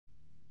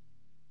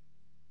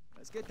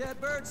Let's get that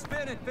bird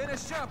spinning.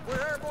 Finish up. We're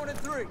airborne in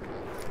 3.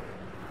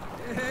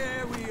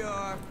 There we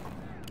are.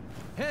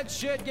 Head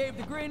shed gave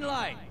the green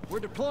light. We're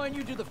deploying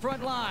you to the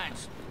front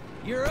lines.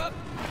 You're up.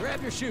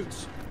 Grab your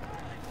chutes.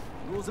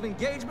 Rules of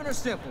engagement are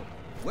simple.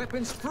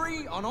 Weapons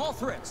free on all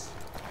threats.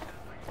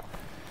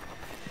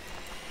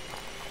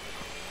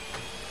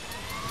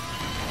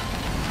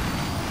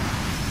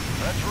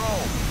 Let's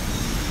roll.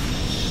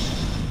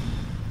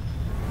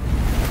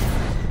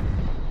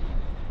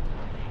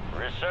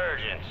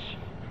 Resurgence.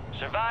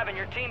 Survive and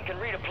your team can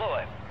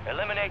redeploy.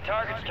 Eliminate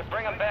targets to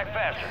bring them back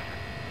faster.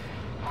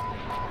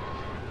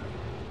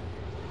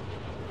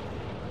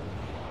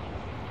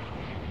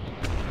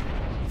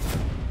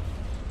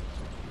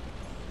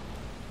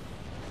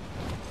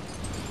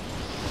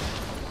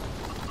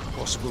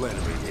 Possible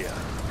enemy here.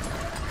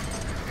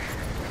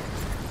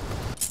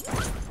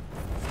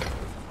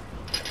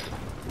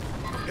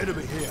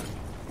 Enemy here.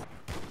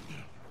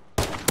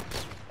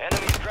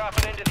 Enemies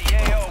dropping into the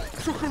AO.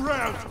 Look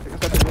around!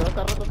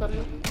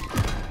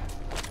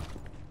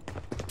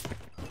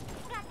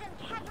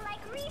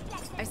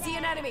 I see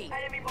an enemy.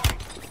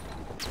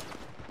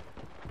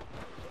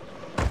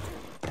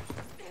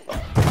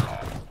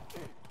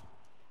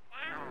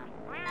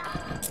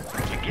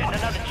 You're getting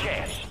another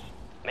chance.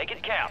 Make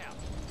it count.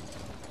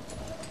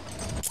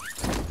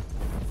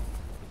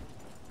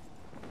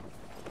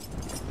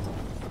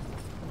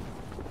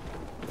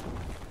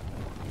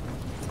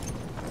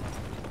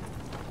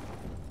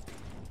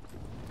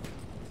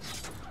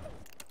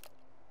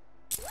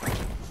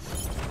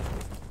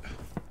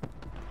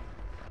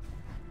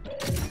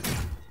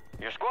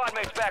 Your squad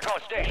mates back on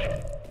station.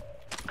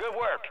 Good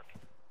work.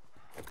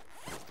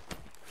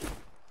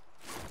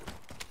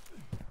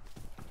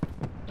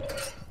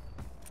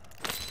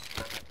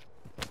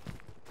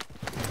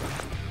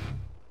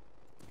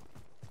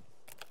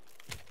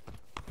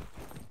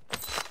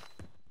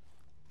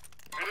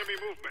 Enemy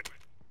movement.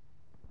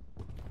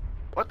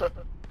 What the?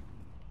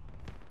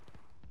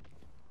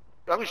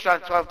 I was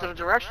trying to 12 different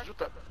directions. What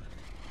the?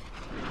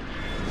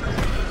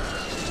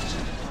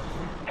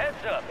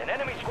 Heads up, an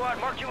enemy squad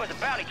marked you as a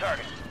bounty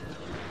target.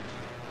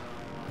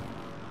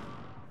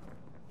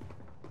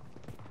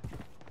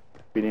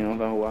 Pini no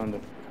está jugando.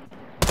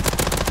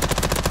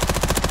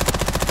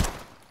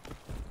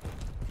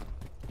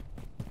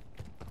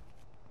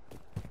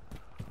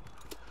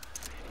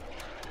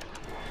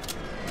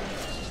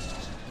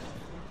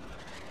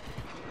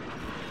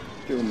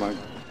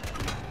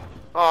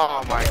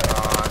 Oh my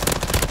god.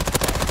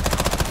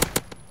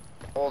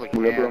 Holy La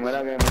man. primera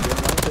que metió el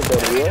man se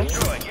perdió.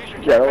 Destroyed. Use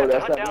your Y ahora jetpack to ya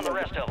hunt down the está.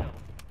 rest of them.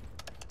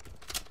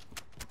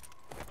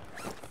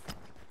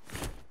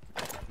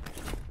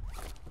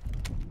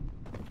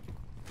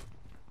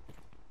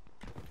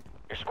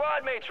 Your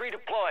squad mates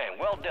redeploying.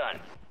 Well done.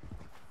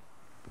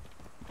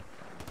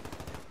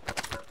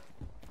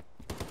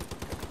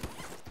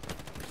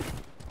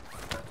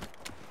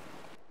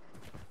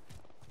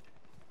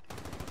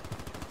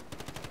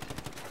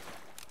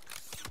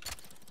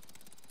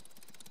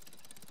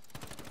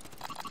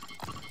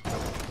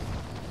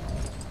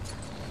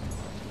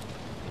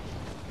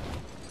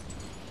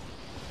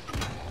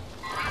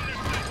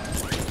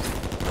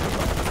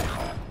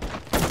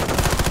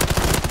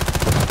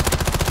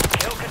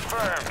 Kill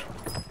confirmed.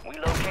 We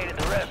located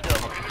the rest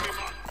of them.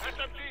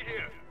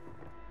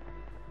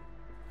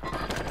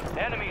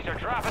 Enemies are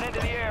dropping into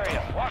the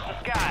area. Watch the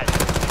skies.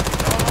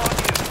 It's all on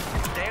you.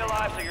 Stay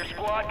alive so your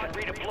squad can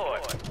redeploy.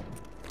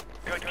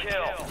 Good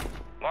kill.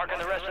 Marking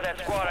the rest of that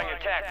squad on your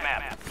tac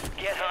map.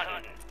 Get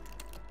hunting.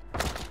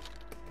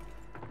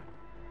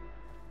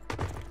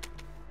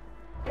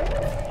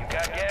 You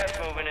got gas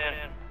moving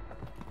in.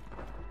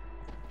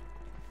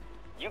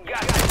 You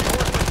got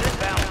reinforcements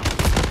inbound.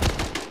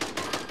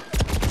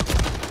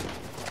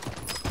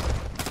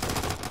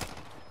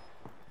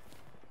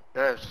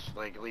 There's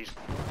like at least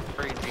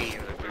 3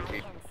 teams.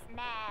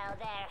 Smell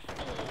their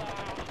fear.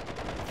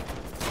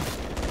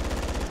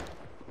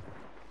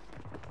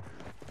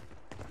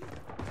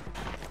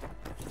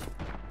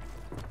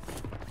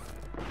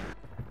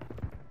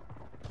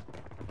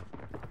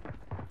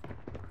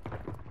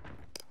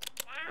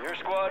 Your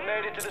squad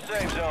made it to the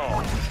safe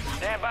zone.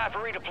 Stand by for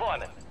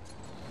redeployment.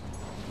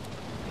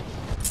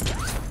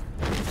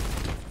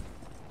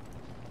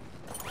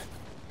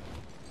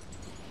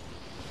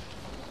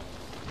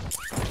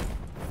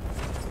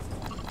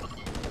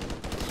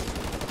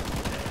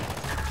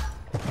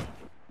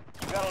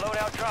 You got a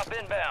loadout drop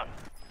inbound.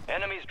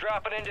 Enemies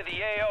dropping into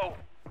the AO.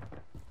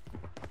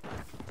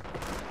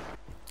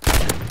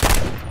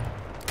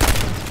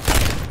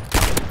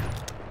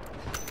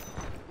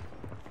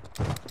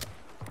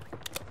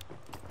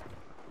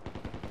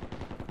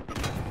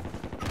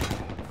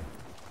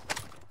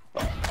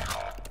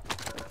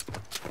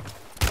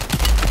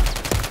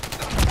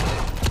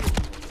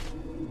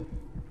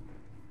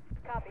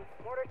 Copy.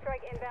 Mortar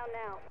strike inbound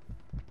now.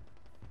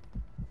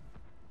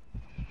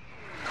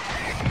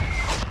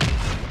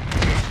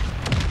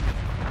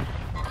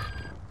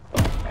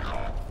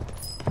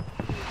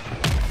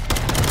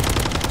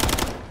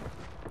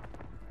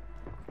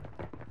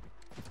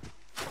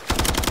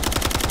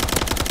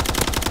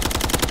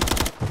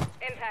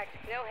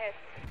 contact. No hits.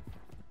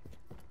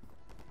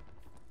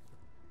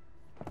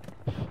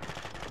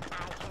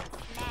 I can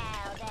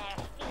smell their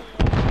fear.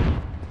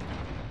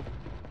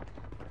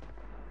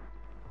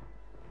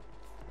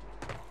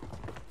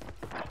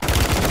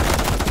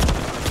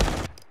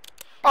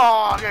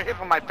 Oh, I got hit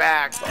from my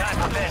back. Time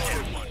for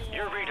vengeance.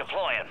 You're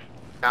redeploying.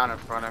 Down in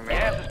front of me.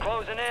 Gas is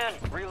closing in.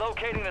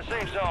 Relocating the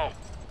safe zone.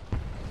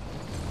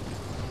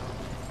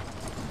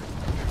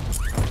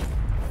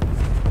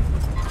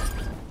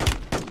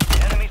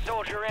 Enemy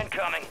soldier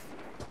incoming.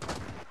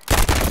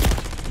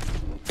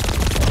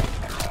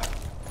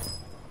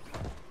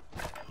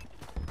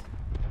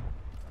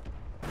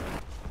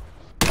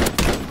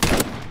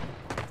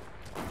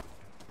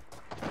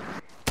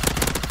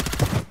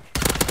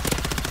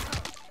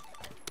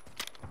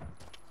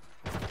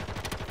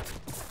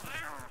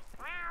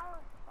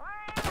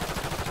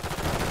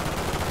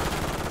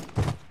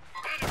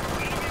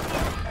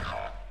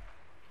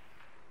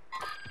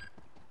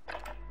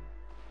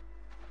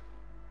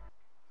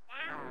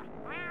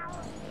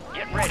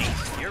 Get ready.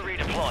 You're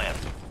redeploying.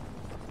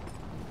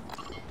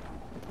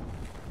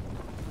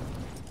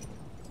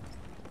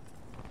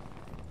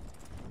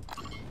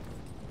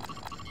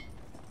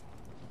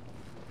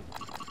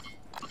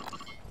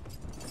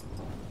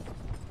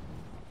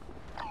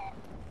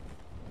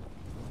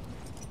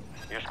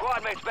 Your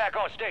squad mate's back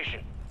on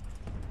station.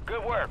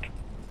 Good work.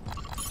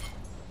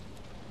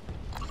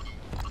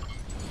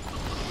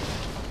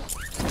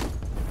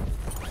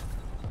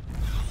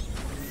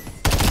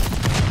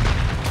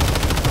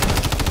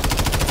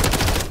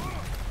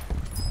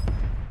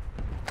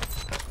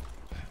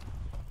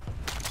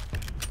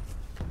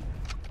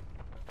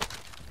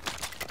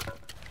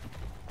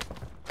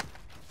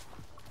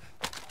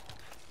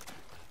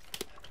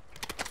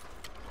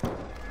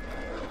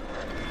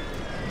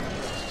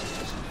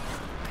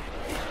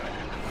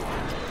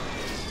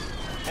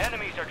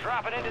 Enemies are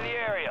dropping into the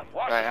area.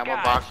 Watch Got the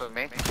ammo skies. box with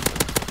me.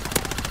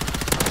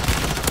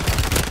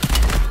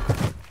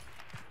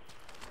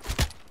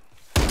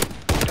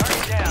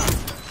 Target down.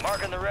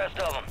 Marking the rest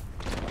of them.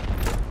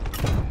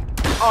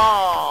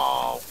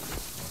 Oh!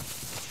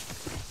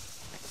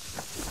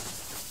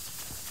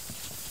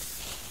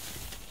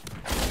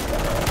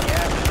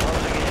 Gas is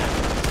closing in.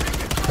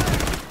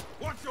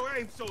 Watch your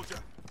aim, soldier.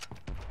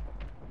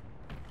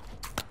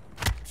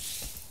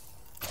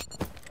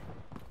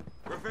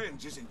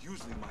 Revenge isn't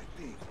usually my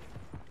thing.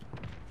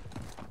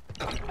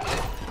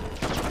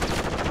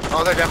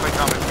 Oh, they're definitely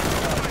coming.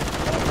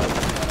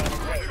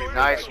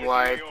 Nice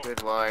wipe,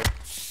 good wipe.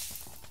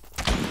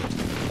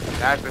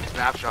 That's been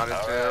snapshotted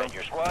All too. right,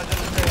 your squad's in the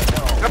safe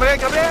zone. Coming in,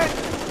 coming in!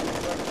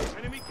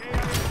 Enemy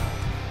KIA.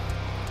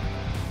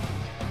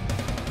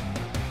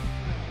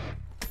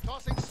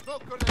 Tossing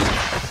smoke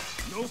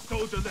grenades. No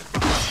soldier left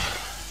behind.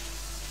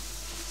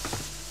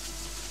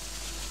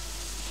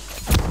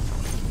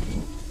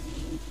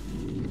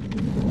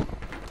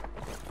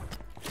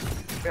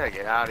 Gotta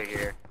get out of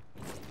here.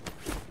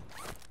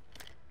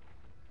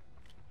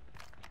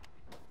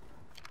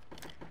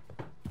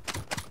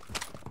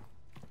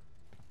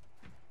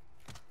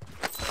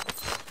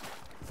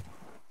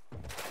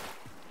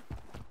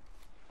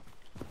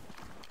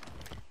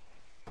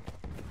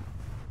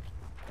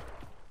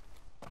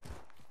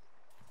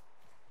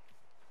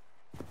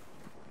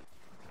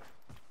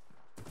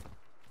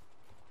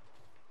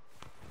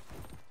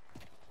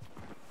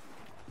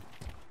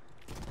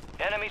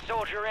 Enemy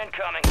soldier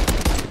incoming.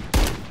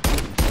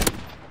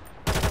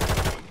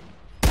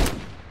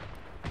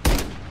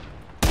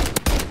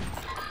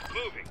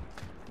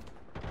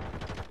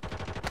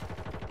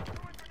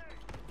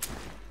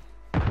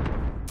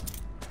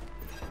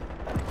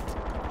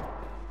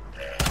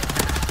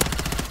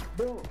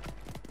 Moving.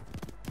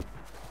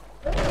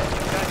 Got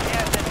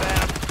gas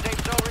inbound.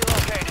 Safe zone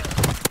relocated.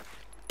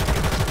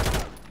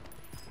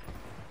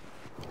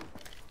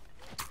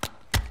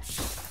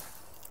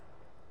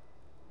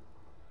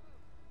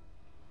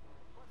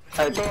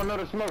 Hey, throw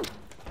another smoke.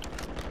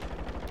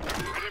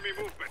 Enemy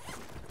movement.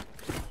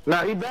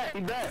 Nah, he back,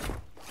 he back.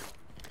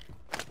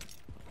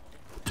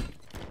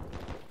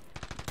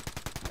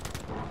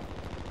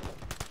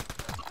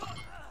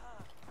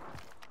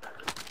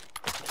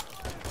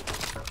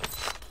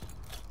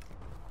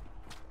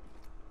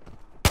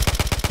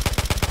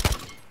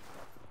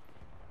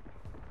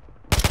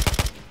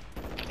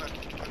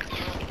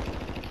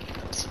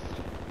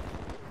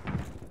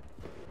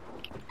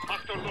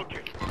 Hostile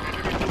looking.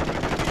 Enemy movement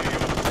in the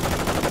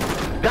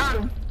AO. Got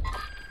him.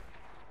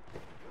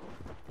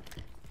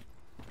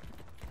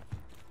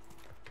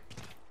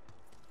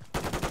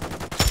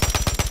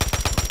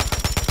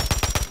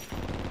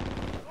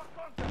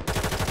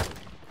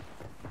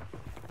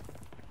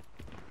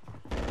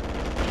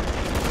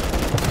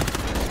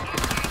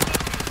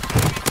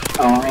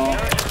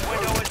 Resurgence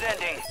window is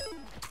ending.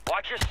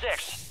 Watch your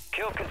six.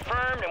 Kill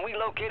confirmed, and we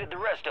located the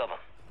rest of them.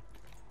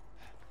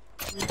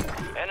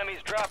 Enemies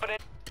dropping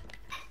it.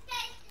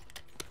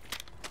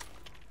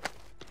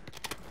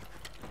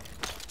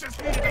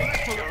 Just needed a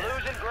little. You're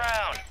losing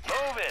ground.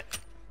 Move it.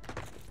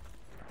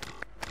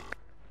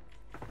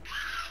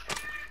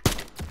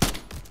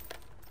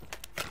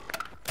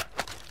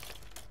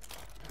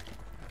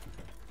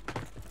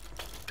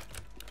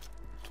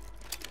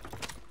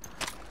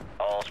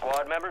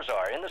 survivors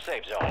are in the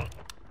safe zone.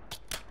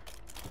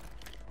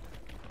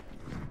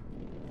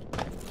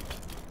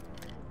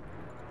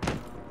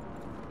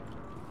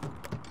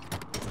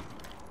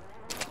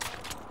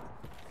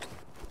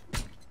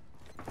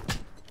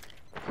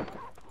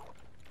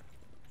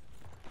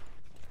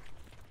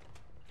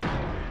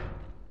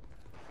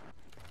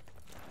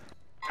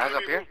 Guys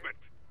up here?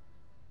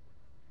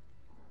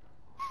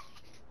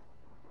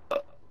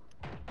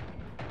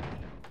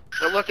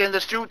 Good looking.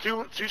 There's two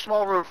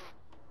small roof.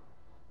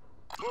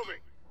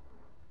 Moving.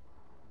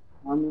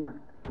 One.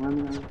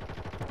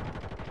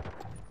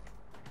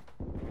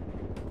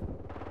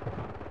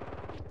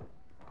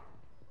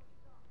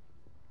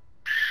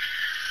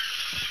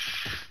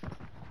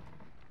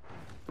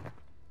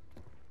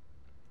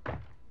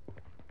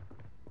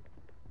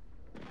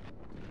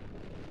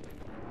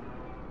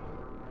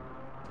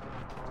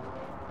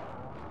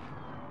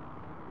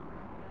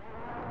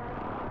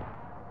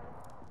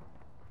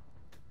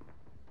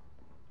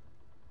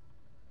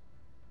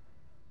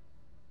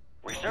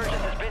 Resurgence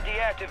has been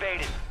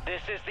deactivated.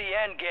 This is the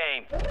end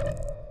game.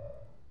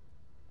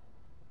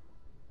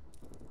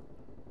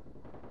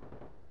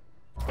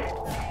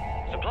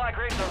 Supply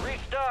crates are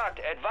restocked.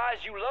 Advise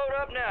you load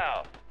up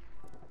now.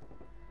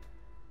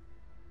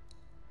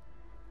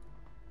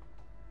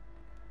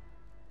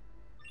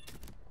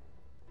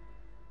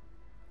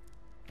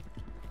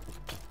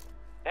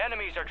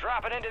 Enemies are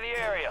dropping into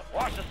the area.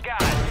 Watch the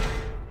skies.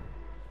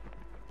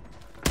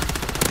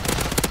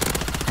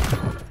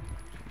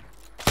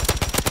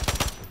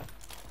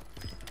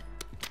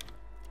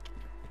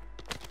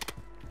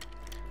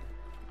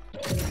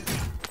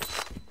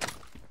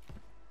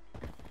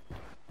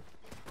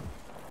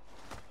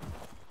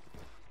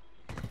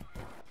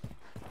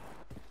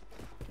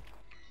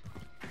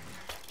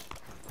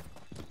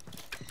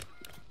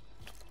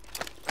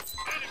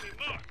 Enemy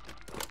mark.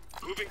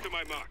 Moving to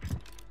my mark.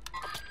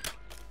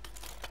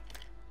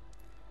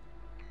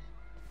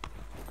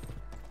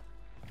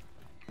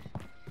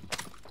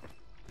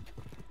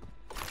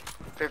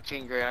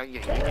 $15,000. I can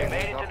get You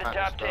made it all to the kinds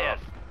of top 10. stuff.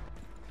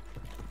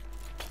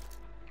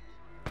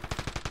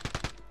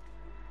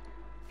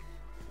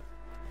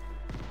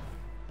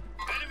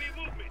 Enemy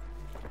movement.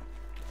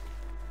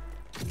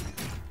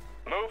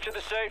 Move to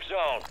the safe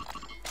zone.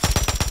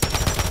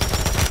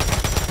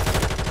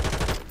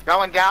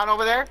 Going down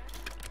over there?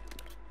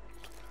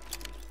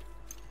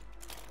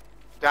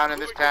 Down in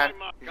this tent.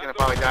 He's gonna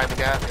probably die to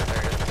death. Yes,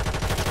 there it is.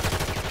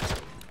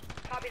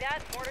 Copy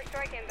that. Mortar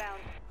strike inbound.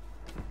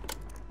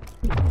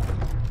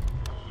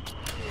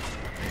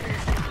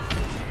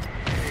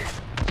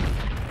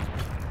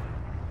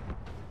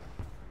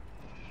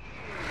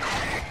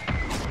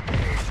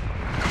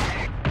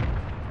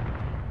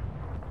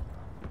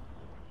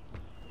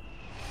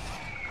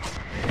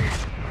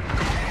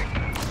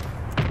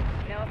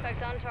 No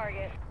effect on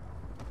target.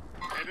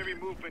 Enemy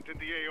movement in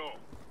the AO.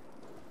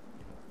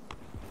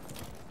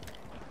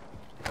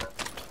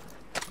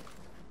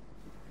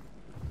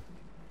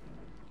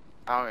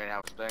 I don't even know how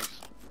it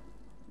stinks.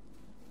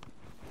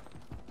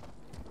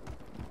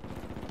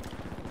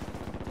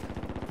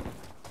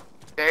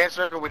 Okay,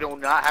 circle, we do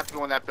not have to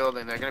go in that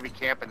building. They're gonna be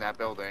camping that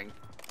building.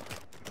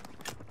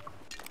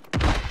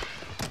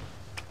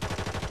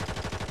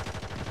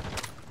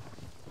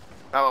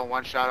 That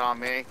one shot on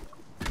me.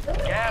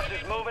 Gas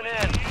is moving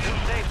in. New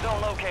safe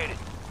zone located.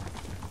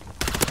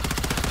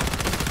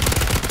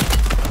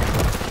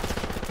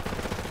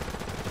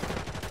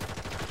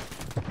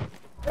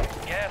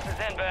 Gas is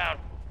inbound.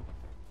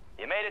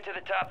 You made it to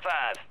the top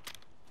 5.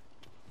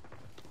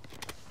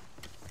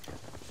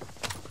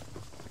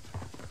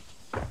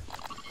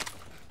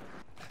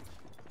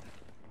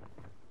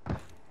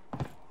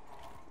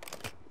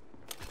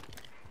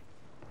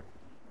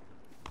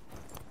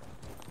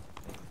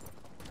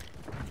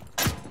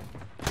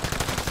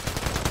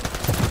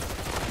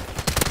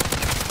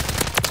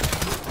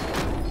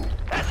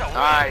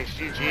 Nice,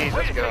 GG,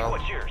 let's go.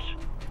 What's yours?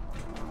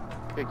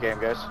 Good game,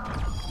 guys.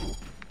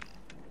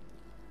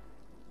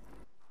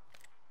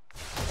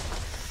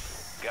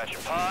 Got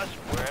your pause.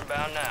 We're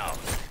inbound now.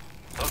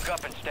 Hook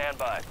up and stand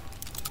by.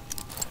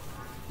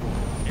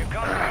 Here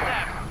comes the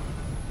snap.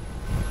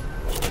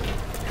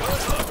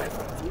 Good hook.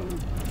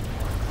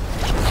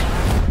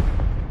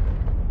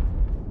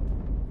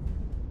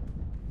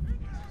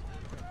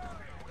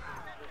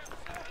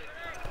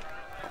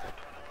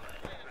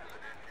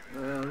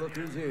 Well, look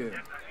who's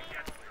here.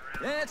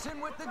 Dancing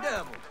with the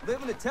devil,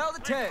 living to tell the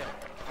tale.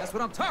 That's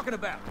what I'm talking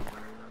about.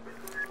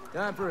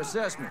 Time for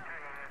assessment.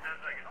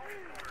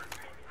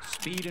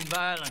 Speed and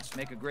violence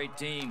make a great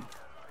team.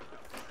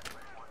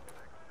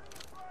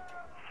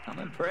 I'm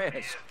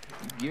impressed.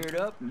 You geared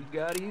up and you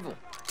got evil.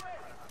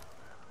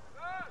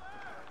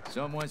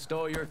 Someone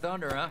stole your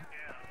thunder, huh?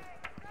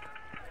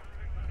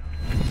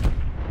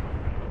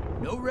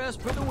 No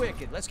rest for the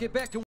wicked. Let's get back to